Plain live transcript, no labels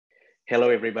Hello,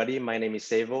 everybody. My name is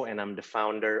Sevo, and I'm the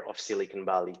founder of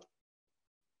Siliconbali.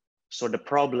 So the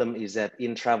problem is that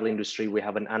in travel industry, we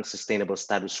have an unsustainable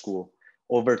status quo.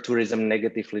 Over-tourism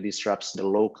negatively disrupts the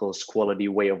locals' quality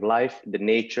way of life, the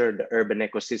nature, the urban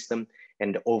ecosystem,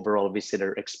 and the overall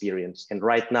visitor experience. And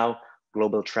right now,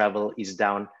 global travel is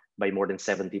down by more than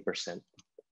 70%.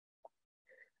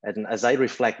 And as I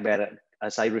reflect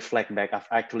back, I've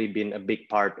actually been a big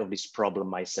part of this problem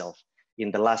myself. In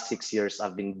the last 6 years,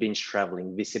 I've been binge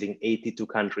traveling, visiting 82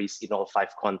 countries in all 5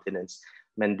 continents.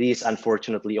 And this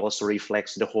unfortunately also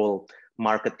reflects the whole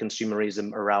market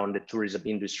consumerism around the tourism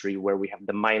industry, where we have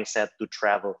the mindset to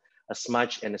travel as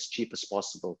much and as cheap as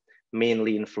possible,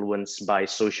 mainly influenced by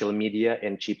social media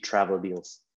and cheap travel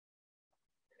deals.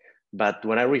 But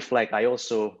when I reflect, I'm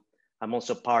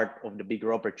also part of the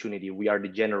bigger opportunity. We are the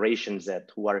Generation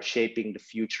Z who are shaping the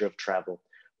future of travel.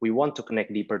 We want to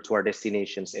connect deeper to our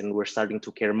destinations, and we're starting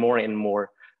to care more and more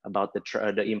about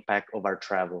the impact of our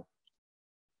travel.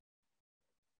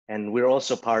 And we're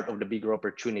also part of the bigger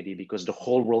opportunity because the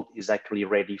whole world is actually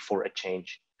ready for a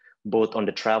change, both on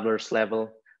the travelers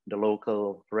level, the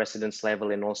local residents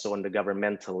level, and also on the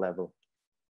governmental level.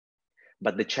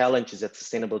 But the challenge is that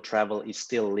sustainable travel is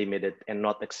still limited and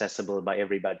not accessible by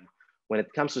everybody. When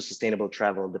it comes to sustainable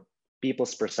travel, the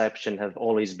people's perception have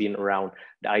always been around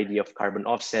the idea of carbon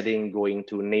offsetting, going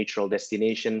to natural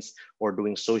destinations, or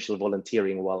doing social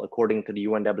volunteering. While according to the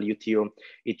UNWTO,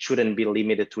 it shouldn't be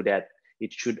limited to that.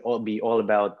 It should all be all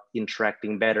about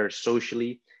interacting better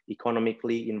socially,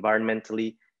 economically,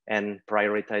 environmentally, and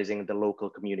prioritizing the local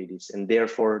communities. And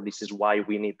therefore, this is why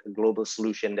we need a global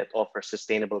solution that offers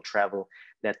sustainable travel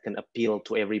that can appeal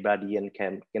to everybody and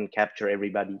can capture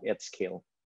everybody at scale.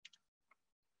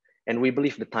 And we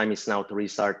believe the time is now to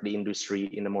restart the industry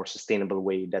in a more sustainable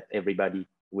way that everybody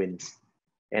wins.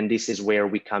 And this is where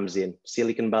we comes in.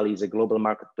 Siliconbali is a global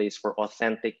marketplace for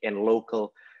authentic and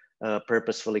local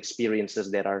purposeful experiences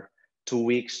that are 2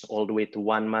 weeks all the way to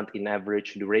 1 month in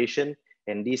average duration.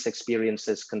 And these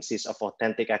experiences consist of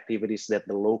authentic activities that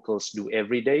the locals do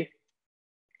every day.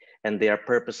 And they are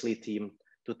purposely themed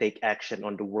to take action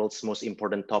on the world's most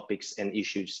important topics and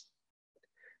issues.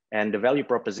 And the value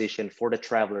proposition for the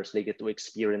travelers, they get to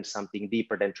experience something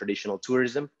deeper than traditional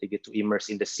tourism. They get to immerse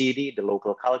in the city, the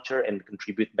local culture, and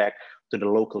contribute back to the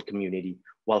local community.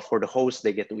 While for the host,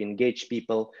 they get to engage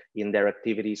people in their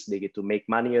activities, they get to make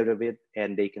money out of it,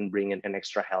 and they can bring in an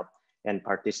extra help and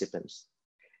participants.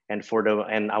 And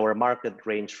our market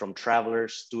range from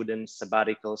travelers, students,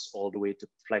 sabbaticals, all the way to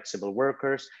flexible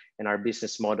workers. And our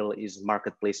business model is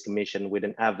marketplace commission with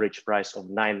an average price of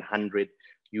 €900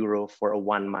 for a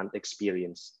 1 month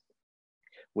experience.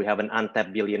 We have an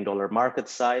untapped $1 billion market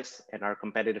size, and our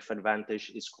competitive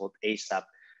advantage is called ASAP,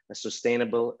 as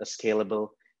sustainable, as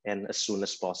scalable, and as soon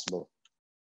as possible.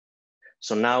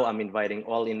 So now I'm inviting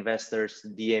all investors,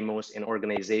 DMOs, and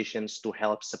organizations to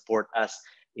help support us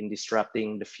in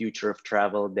disrupting the future of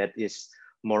travel that is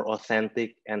more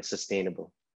authentic and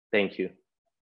sustainable. Thank you.